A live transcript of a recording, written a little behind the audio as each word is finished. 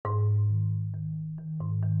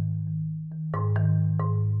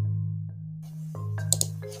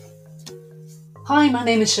Hi, my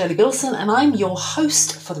name is Shirley Bilson and I'm your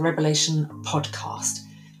host for the Revelation podcast.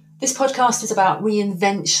 This podcast is about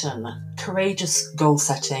reinvention, courageous goal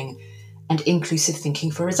setting, and inclusive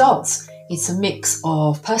thinking for results. It's a mix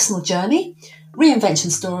of personal journey,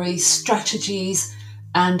 reinvention stories, strategies,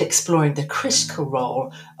 and exploring the critical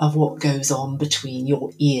role of what goes on between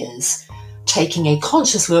your ears, taking a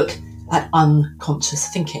conscious look at unconscious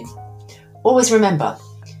thinking. Always remember,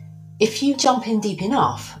 if you jump in deep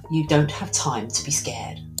enough, you don't have time to be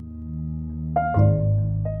scared.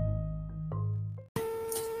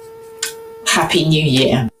 Happy New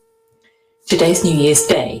Year. Today's New Year's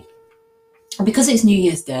Day. And because it's New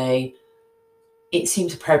Year's Day, it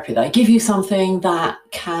seems appropriate that I give you something that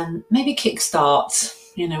can maybe kickstart,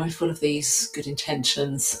 we're full of these good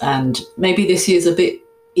intentions, and maybe this year's a bit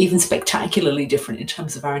even spectacularly different in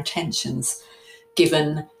terms of our intentions,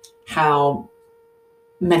 given how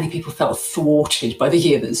many people felt thwarted by the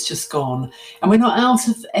year that's just gone. And we're not out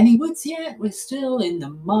of any woods yet, we're still in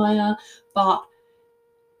the mire, but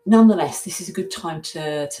nonetheless, this is a good time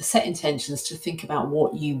to set intentions, to think about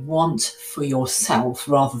what you want for yourself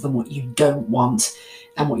rather than what you don't want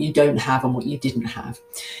and what you don't have and what you didn't have.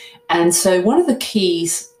 And so one of the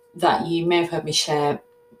keys that you may have heard me share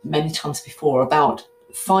many times before about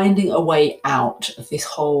finding a way out of this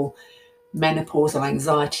whole menopausal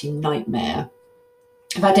anxiety nightmare,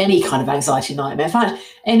 in fact, any kind of anxiety nightmare, in fact,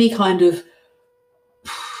 any kind of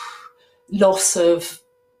loss of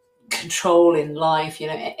control in life,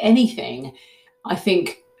 anything, I don't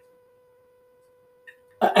think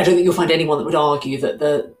you'll find anyone that would argue that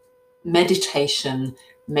the meditation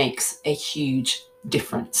makes a huge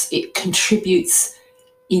difference. It contributes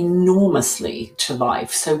enormously to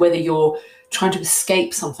life. So whether you're trying to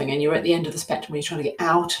escape something and you're at the end of the spectrum, you're trying to get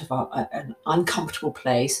out of an uncomfortable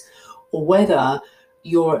place, or whether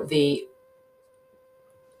you're at the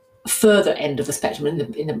further end of the spectrum,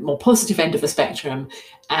 in the more positive end of the spectrum,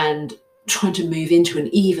 and trying to move into an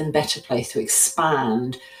even better place to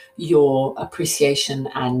expand your appreciation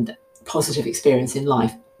and positive experience in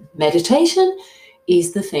life. Meditation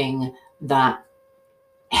is the thing that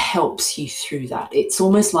helps you through that. It's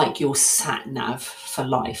almost like your sat nav for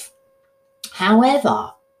life.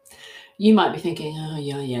 However, you might be thinking, oh,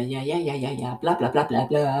 yeah, blah, blah, blah, blah,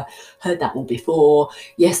 blah. Heard that all before.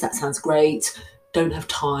 Yes, that sounds great. Don't have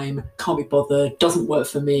time, can't be bothered, doesn't work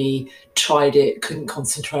for me, tried it, couldn't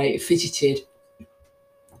concentrate, fidgeted.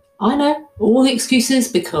 I know, all the excuses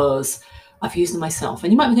because I've used them myself.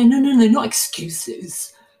 And you might be going, no, not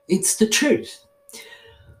excuses. It's the truth.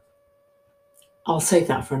 I'll save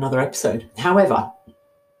that for another episode. However,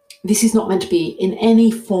 this is not meant to be in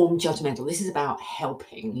any form judgmental. This is about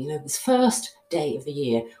helping. This first day of the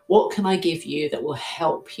year, what can I give you that will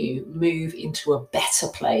help you move into a better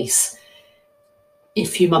place a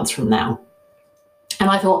few months from now? And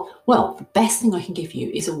I thought, well, the best thing I can give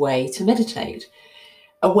you is a way to meditate,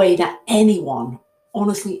 a way that anyone,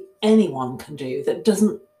 honestly anyone, can do that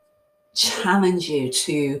doesn't challenge you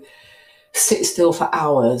to sit still for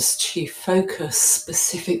hours, to focus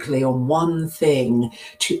specifically on one thing,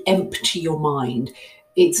 to empty your mind.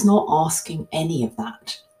 It's not asking any of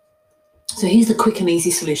that. So here's the quick and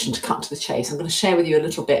easy solution to cut to the chase. I'm going to share with you a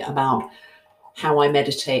little bit about how I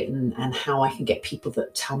meditate and how I can get people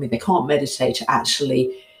that tell me they can't meditate to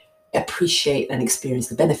actually appreciate and experience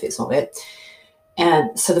the benefits of it.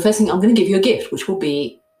 And so the first thing, I'm going to give you a gift, which will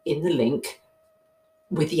be in the link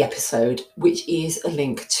with the episode, which is a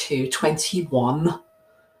link to 21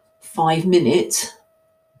 5-minute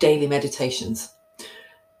daily meditations.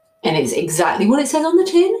 And it's exactly what it says on the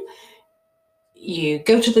tin. You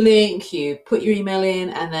go to the link, you put your email in,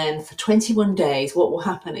 and then for 21 days, what will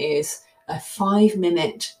happen is a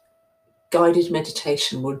 5-minute guided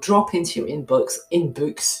meditation will drop into your inbox.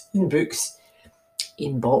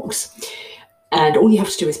 And all you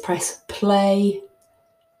have to do is press play,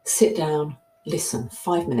 sit down, listen.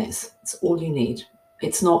 5 minutes. It's all you need.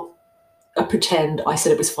 It's not a pretend I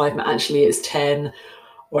said it was 5, but actually it's 10,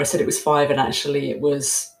 or I said it was 5 and actually it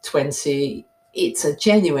was 20. It's a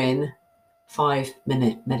genuine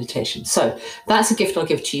 5-minute meditation. So that's a gift I'll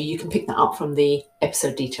give to you. You can pick that up from the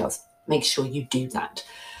episode details. Make sure you do that.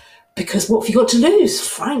 Because what have you got to lose?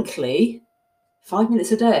 Frankly, 5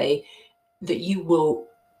 minutes a day that you will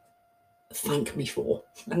thank me for.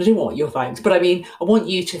 And I don't want your thanks, but I want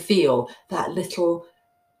you to feel that little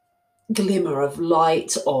glimmer of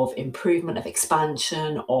light, of improvement, of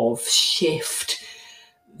expansion, of shift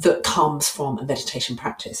that comes from a meditation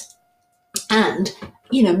practice. And,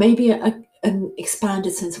 maybe an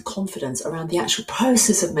expanded sense of confidence around the actual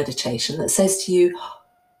process of meditation that says to you,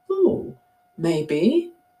 oh,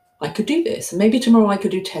 maybe I could do this. And maybe tomorrow I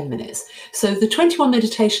could do 10 minutes. So the 21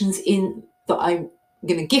 meditations that I'm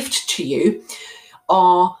going to gift to you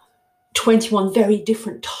are 21 very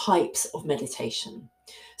different types of meditation,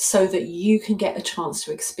 so that you can get a chance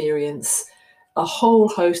to experience a whole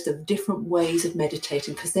host of different ways of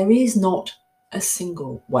meditating, because there is not a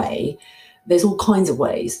single way. There's all kinds of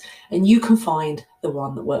ways, and you can find the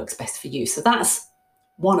one that works best for you. So that's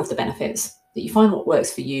one of the benefits, that you find what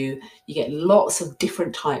works for you. You get lots of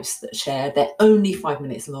different types that share. They're only 5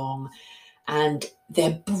 minutes long, and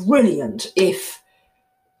they're brilliant if,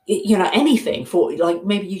 anything for, like,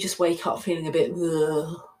 maybe you just wake up feeling a bit,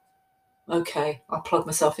 okay, I'll plug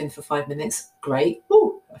myself in for 5 minutes. Great.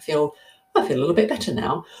 Oh, I feel a little bit better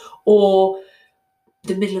now. Or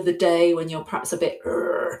the middle of the day when you're perhaps a bit,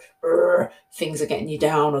 things are getting you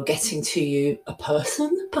down or getting to you, a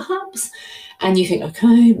person perhaps, and you think,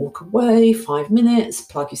 okay, walk away, 5 minutes,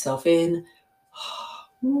 plug yourself in,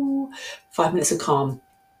 5 minutes of calm.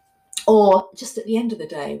 Or just at the end of the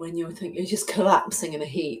day when you're just collapsing in a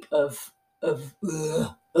heap of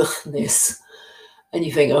ughness, and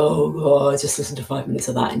you think, oh God, just listen to 5 minutes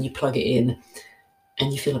of that, and you plug it in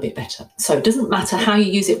and you feel a bit better. So it doesn't matter how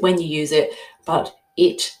you use it, when you use it, but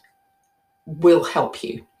it will help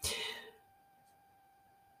you.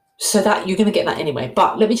 So that you're going to get that anyway.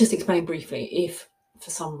 But let me just explain briefly, if for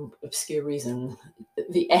some obscure reason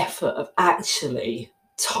the effort of actually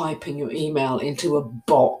typing your email into a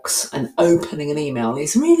box and opening an email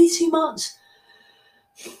is really too much,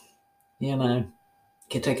 you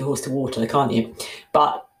can take a horse to water, can't you?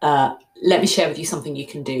 But let me share with you something you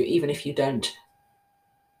can do, even if you don't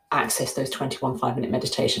access those 21 5-minute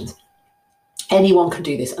meditations. Anyone can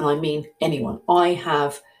do this, and I mean anyone. I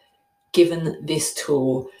have given this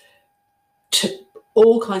tool to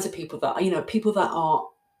all kinds of people that, people that are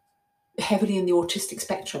heavily in the autistic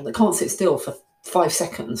spectrum, that can't sit still for 5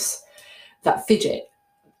 seconds, that fidget.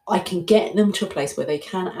 I can get them to a place where they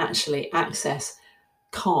can actually access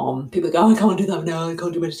calm. People go, I can't do that now, I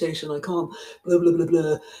can't do meditation, I can't, blah, blah, blah,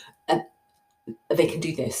 blah. And they can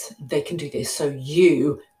do this. They can do this. So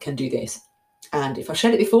you can do this. And if I've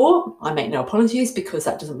shared it before, I make no apologies, because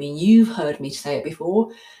that doesn't mean you've heard me say it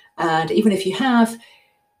before. And even if you have,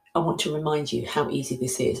 I want to remind you how easy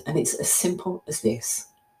this is. And it's as simple as this.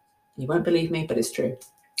 You won't believe me, but it's true.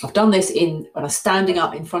 I've done this when I'm standing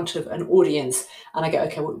up in front of an audience and I go,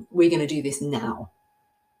 okay, well, we're going to do this now.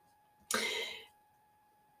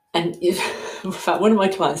 And in fact, one of my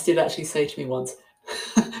clients did actually say to me once,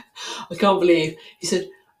 I can't believe, he said,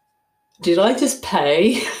 did I just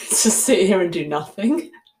pay to sit here and do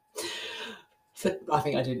nothing? So I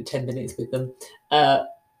think I did 10 minutes with them.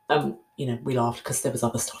 We laughed because there was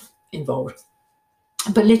other stuff involved.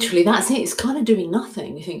 But literally, that's it. It's kind of doing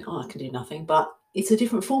nothing. You think, I can do nothing, but it's a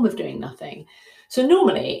different form of doing nothing. So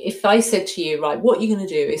normally, if I said to you, right, what you're going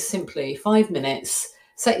to do is simply 5 minutes,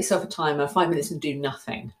 set yourself a timer, 5 minutes and do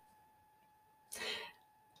nothing,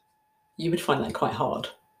 you would find that quite hard.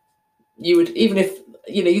 You would, even if,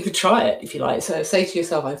 you could try it if you like. So say to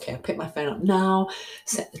yourself, okay, I'll pick my phone up now,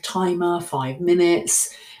 set the timer, 5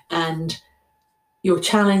 minutes, and your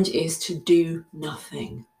challenge is to do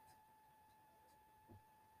nothing.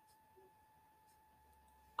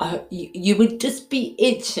 You would just be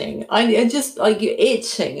itching. I just, like, you're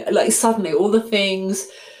itching. Like, suddenly all the things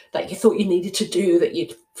that you thought you needed to do, that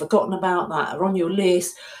you'd forgotten about, that are on your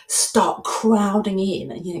list, start crowding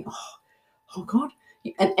in, and you think, oh God,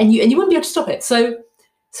 and you wouldn't be able to stop it. So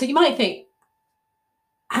you might think,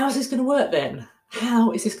 how's this going to work then?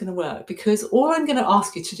 How is this going to work? Because all I'm going to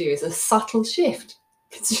ask you to do is a subtle shift,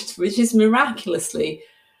 which is miraculously,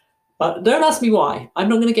 but don't ask me why. I'm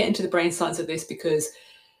not going to get into the brain science of this, because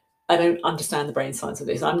I don't understand the brain science of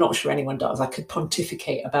this. I'm not sure anyone does. I could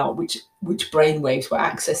pontificate about which brain waves we're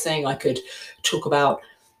accessing. I could talk about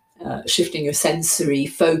shifting your sensory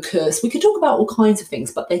focus. We could talk about all kinds of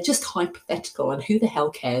things, but they're just hypothetical, and who the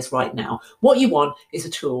hell cares right now? What you want is a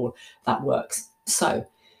tool that works. So,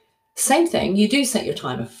 same thing, you do set your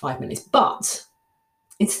timer for 5 minutes, but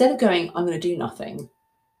instead of going, I'm going to do nothing,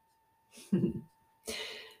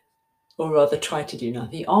 or rather try to do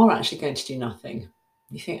nothing, you are actually going to do nothing.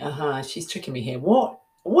 You think, she's tricking me here.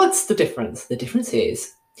 What's the difference? The difference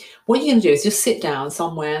is, what you're going to do is just sit down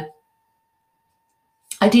somewhere,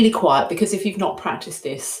 ideally quiet, because if you've not practiced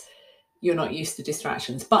this, you're not used to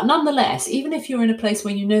distractions. But nonetheless, even if you're in a place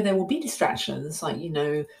where there will be distractions, like,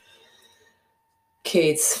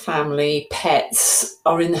 kids, family, pets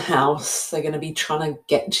are in the house, they're going to be trying to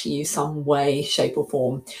get to you some way, shape or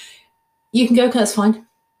form, you can go, okay, that's fine.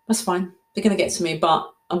 They're going to get to me,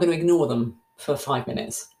 but I'm going to ignore them for 5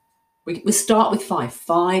 minutes. We start with 5.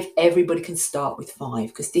 5, everybody can start with 5,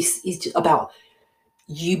 because this is just about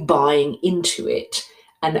you buying into it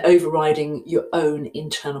and overriding your own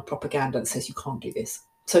internal propaganda that says you can't do this.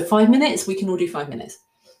 So 5 minutes, we can all do 5 minutes.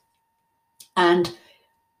 And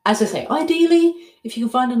as I say, ideally, if you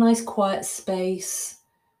can find a nice quiet space,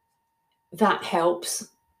 that helps.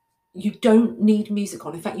 You don't need music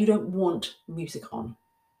on. In fact, you don't want music on.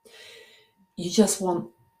 You just want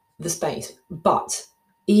the space. But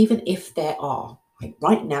even if there are, like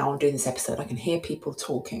right now I'm doing this episode, I can hear people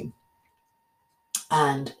talking.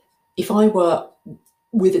 And if I were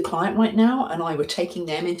with a client right now and I were taking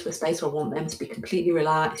them into a space where I want them to be completely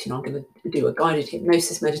relaxed, I'm going to do a guided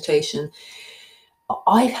hypnosis meditation.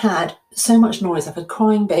 I've had so much noise. I've had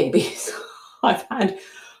crying babies. I've had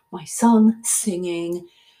my son singing,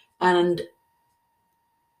 and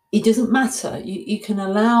it doesn't matter. You can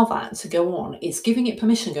allow that to go on. It's giving it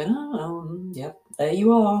permission, going, yeah, there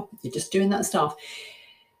you are. You're just doing that stuff.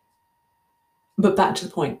 But back to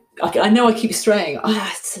the point. I know I keep straying.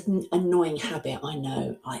 It's an annoying habit. I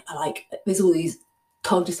know. I like, there's all these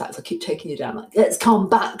cul-de-sacs I keep taking you down. Like, let's come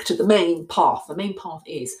back to the main path. The main path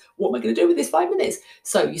is, what am I going to do with this 5 minutes?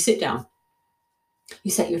 So you sit down. You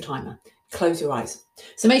set your timer. Close your eyes.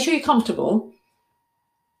 So make sure you're comfortable.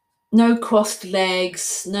 No crossed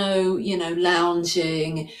legs, no,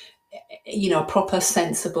 lounging, a proper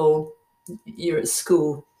sensible, you're at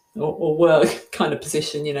school or work kind of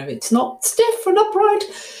position. It's not stiff and upright,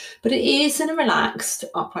 but it is in a relaxed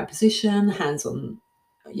upright position, hands on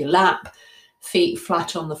your lap, feet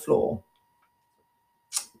flat on the floor,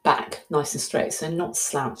 back nice and straight, so not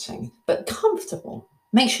slouching, but comfortable.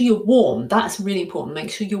 Make sure you're warm. That's really important.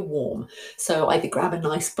 Make sure you're warm. So either grab a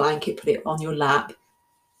nice blanket, put it on your lap,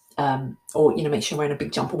 or make sure you're wearing a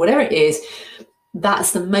big jumper, whatever it is.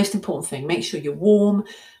 That's the most important thing. Make sure you're warm.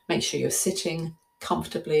 Make sure you're sitting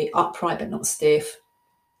comfortably, upright but not stiff,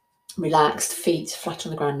 relaxed, feet flat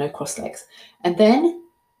on the ground, no crossed legs. And then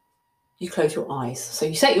you close your eyes. So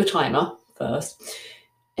you set your timer first,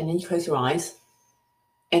 and then you close your eyes,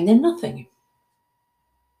 and then nothing.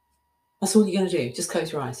 That's all you're going to do. Just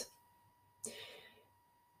close your eyes.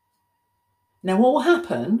 Now, what will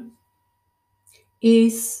happen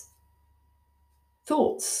is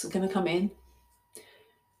thoughts are going to come in,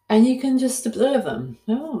 and you can just observe them.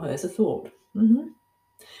 Oh, there's a thought.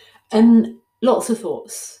 And lots of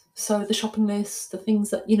thoughts. So the shopping list, the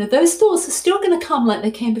things that, those thoughts are still going to come like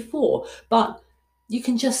they came before, but you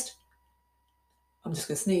can just, I'm just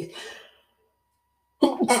going to sneeze.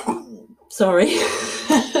 Sorry.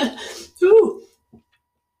 Ooh.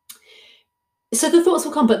 So the thoughts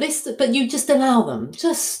will come, but you just allow them.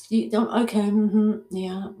 You don't, okay,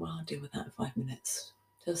 yeah, well, I'll deal with that in 5 minutes.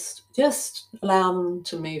 Just allow them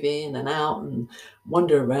to move in and out and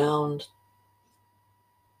wander around.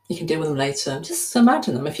 You can deal with them later. Just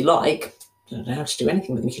imagine them if you like. You don't have to do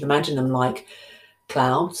anything with them. You can imagine them like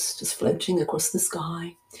clouds just floating across the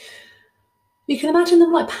sky. You can imagine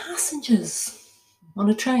them like passengers on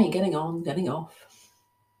a train, getting on, getting off,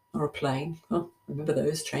 or a plane. Oh, remember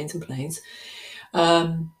those, trains and planes.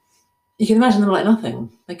 You can imagine them like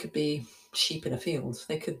nothing. They could be sheep in a field.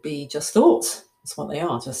 They could be just thoughts. That's what they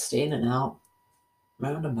are, just in and out,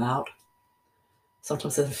 round and about.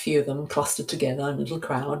 Sometimes there's a few of them clustered together in a little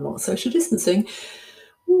crowd, not social distancing.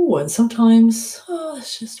 Ooh, and sometimes,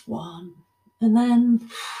 it's just one. And then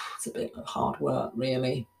it's a bit of hard work,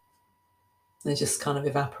 really. They just kind of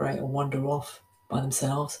evaporate or wander off by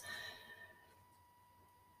themselves.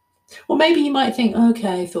 Or maybe you might think,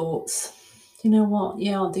 okay, thoughts, you know what?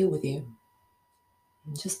 Yeah, I'll deal with you.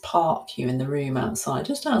 And just park you in the room outside,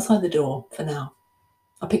 just outside the door for now.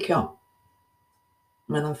 I'll pick you up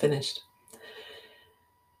when I'm finished.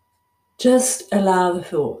 Just allow the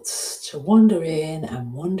thoughts to wander in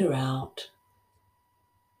and wander out.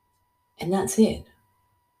 And that's it.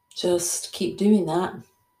 Just keep doing that.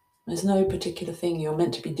 There's no particular thing you're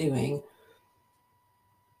meant to be doing.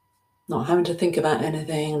 Not having to think about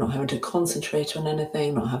anything, not having to concentrate on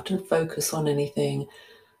anything, not having to focus on anything.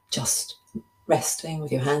 Just resting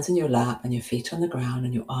with your hands in your lap and your feet on the ground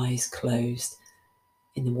and your eyes closed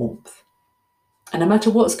in the warmth. And no matter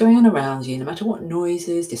what's going on around you, no matter what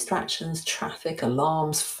noises, distractions, traffic,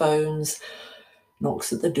 alarms, phones,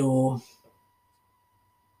 knocks at the door,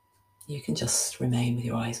 you can just remain with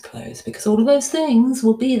your eyes closed, because all of those things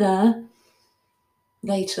will be there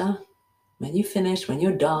later when you finish, when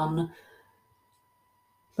you're done.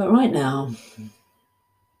 But right now,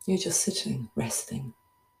 you're just sitting, resting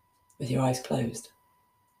with your eyes closed.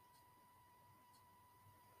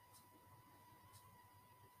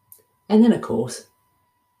 And then, of course,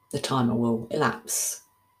 the timer will elapse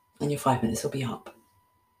and your 5 minutes will be up.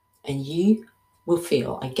 And you will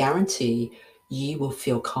feel, I guarantee, you will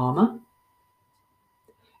feel calmer.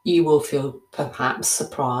 You will feel perhaps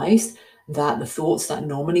surprised that the thoughts that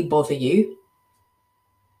normally bother you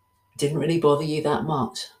didn't really bother you that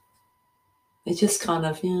much. They just kind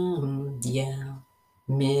of, yeah,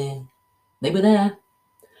 meh. They were there,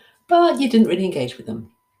 but you didn't really engage with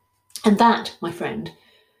them. And that, my friend,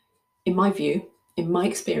 in my view, in my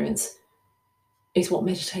experience, is what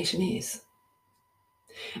meditation is.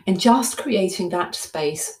 And just creating that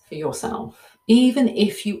space for yourself, even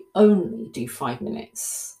if you only do 5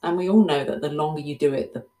 minutes, and we all know that the longer you do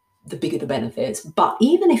it, the bigger the benefits, but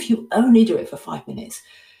even if you only do it for 5 minutes,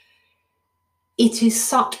 it is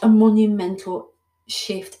such a monumental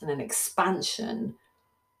shift and an expansion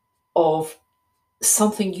of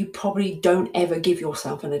something you probably don't ever give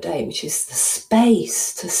yourself in a day, which is the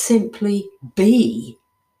space to simply be.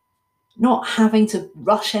 Not having to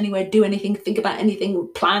rush anywhere, do anything, think about anything,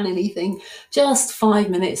 plan anything, just 5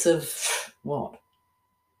 minutes of what?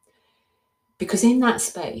 Because in that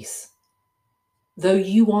space, though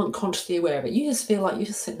you aren't consciously aware of it, you just feel like you're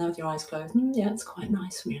just sitting there with your eyes closed. Yeah, it's quite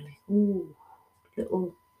nice, really. Ooh,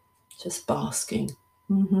 little, just basking.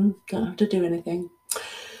 Don't have to do anything.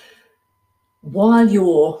 While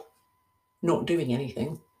you're not doing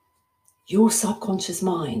anything, your subconscious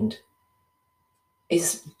mind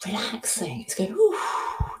is relaxing. It's going, ooh,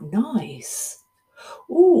 nice.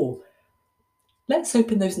 Ooh, let's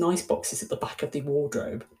open those nice boxes at the back of the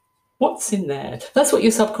wardrobe. What's in there? That's what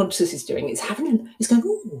your subconscious is doing. It's going,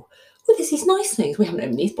 ooh, there's these nice things. We haven't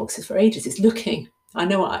opened these boxes for ages. It's looking. I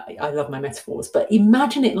know I love my metaphors, but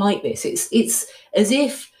imagine it like this. It's as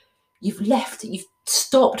if you've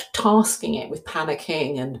stopped tasking it with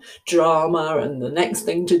panicking and drama and the next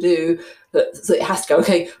thing to do. So it has to go,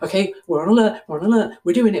 okay, we're on alert,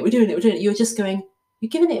 we're doing it. You're just going, you're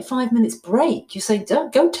giving it a 5 minutes break. You say,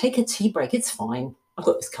 don't go take a tea break. It's fine. I've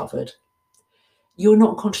got this covered. You're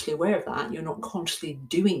not consciously aware of that. You're not consciously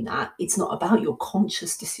doing that. It's not about your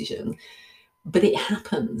conscious decision, but it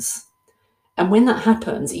happens. And when that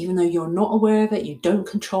happens, even though you're not aware of it, you don't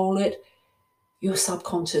control it, your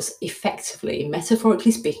subconscious effectively,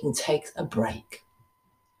 metaphorically speaking, takes a break.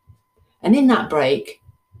 And in that break,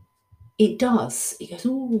 it goes,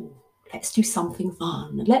 oh, let's do something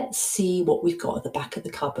fun. Let's see what we've got at the back of the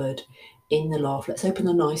cupboard in the loft. Let's open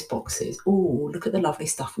the nice boxes. Oh, look at the lovely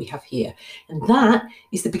stuff we have here. And that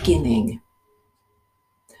is the beginning.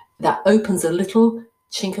 That opens a little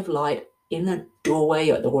chink of light in a doorway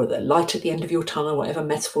or the light at the end of your tunnel, whatever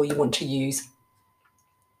metaphor you want to use.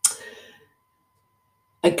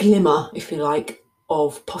 A glimmer, if you like,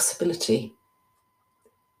 of possibility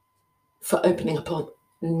for opening up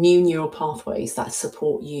new neural pathways that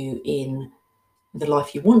support you in the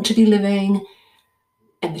life you want to be living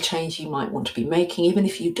and the change you might want to be making, even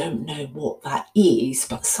if you don't know what that is,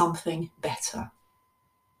 but something better.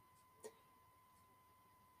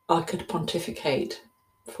 I could pontificate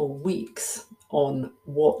for weeks on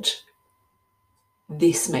what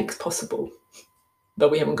this makes possible,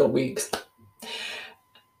 but we haven't got weeks.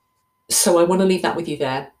 So I want to leave that with you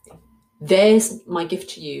there. There's my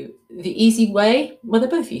gift to you. The easy way, well, they're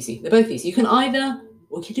both easy. You can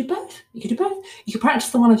you could do both. You could practice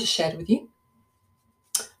the one I just shared with you.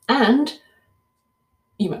 And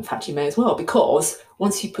in fact, you may as well, because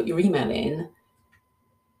once you put your email in,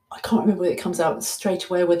 I can't remember whether it comes out straight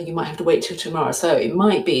away, whether you might have to wait till tomorrow. So it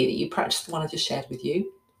might be that you practice the one I just shared with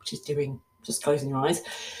you, which is just closing your eyes.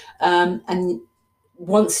 And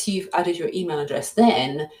once you've added your email address,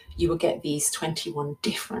 then you will get these 21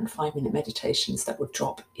 different 5-minute meditations that will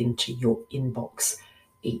drop into your inbox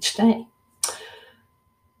each day.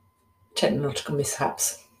 Technological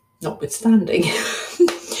mishaps notwithstanding.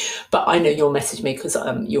 But I know you'll message me because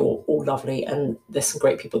you're all lovely, and there's some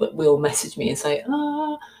great people that will message me and say,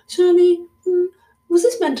 Shirley, was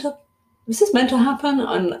this meant to happen?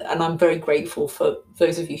 And I'm very grateful for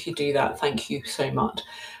those of you who do that. Thank you so much.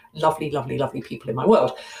 Lovely, lovely, lovely people in my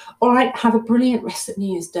world. All right, have a brilliant rest of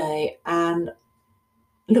New Year's Day and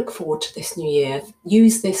look forward to this new year.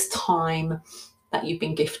 Use this time that you've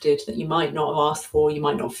been gifted, that you might not have asked for, you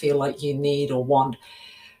might not feel like you need or want,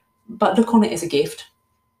 but look on it as a gift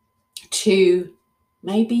to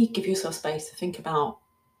maybe give yourself space to think about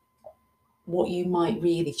what you might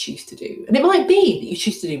really choose to do. And it might be that you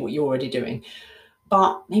choose to do what you're already doing,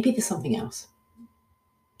 but maybe there's something else.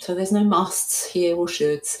 So there's no musts here or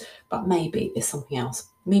shoulds, but maybe there's something else.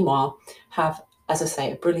 Meanwhile, have, as I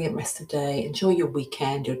say, a brilliant rest of the day. Enjoy your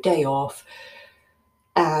weekend, your day off.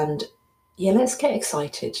 And yeah, let's get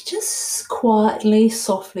excited. Just quietly,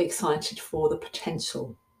 softly excited for the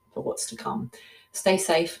potential for what's to come. Stay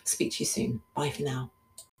safe. Speak to you soon. Bye for now.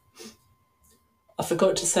 I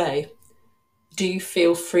forgot to say, do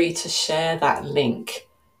feel free to share that link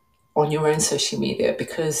on your own social media,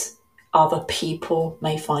 because other people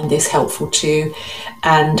may find this helpful too.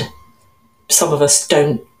 And some of us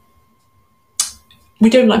we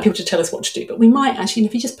don't like people to tell us what to do, but we might actually,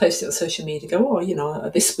 if you just post it on social media, go, oh,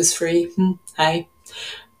 this was free. Hey,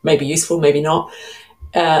 maybe useful, maybe not.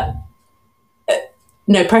 No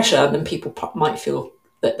pressure, and then people might feel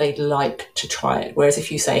that they'd like to try it. Whereas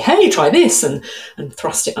if you say, hey, try this, and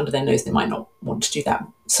thrust it under their nose, they might not want to do that.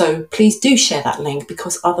 So please do share that link,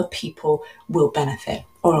 because other people will benefit.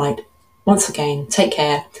 All right. Once again, take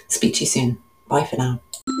care. Speak to you soon. Bye for now.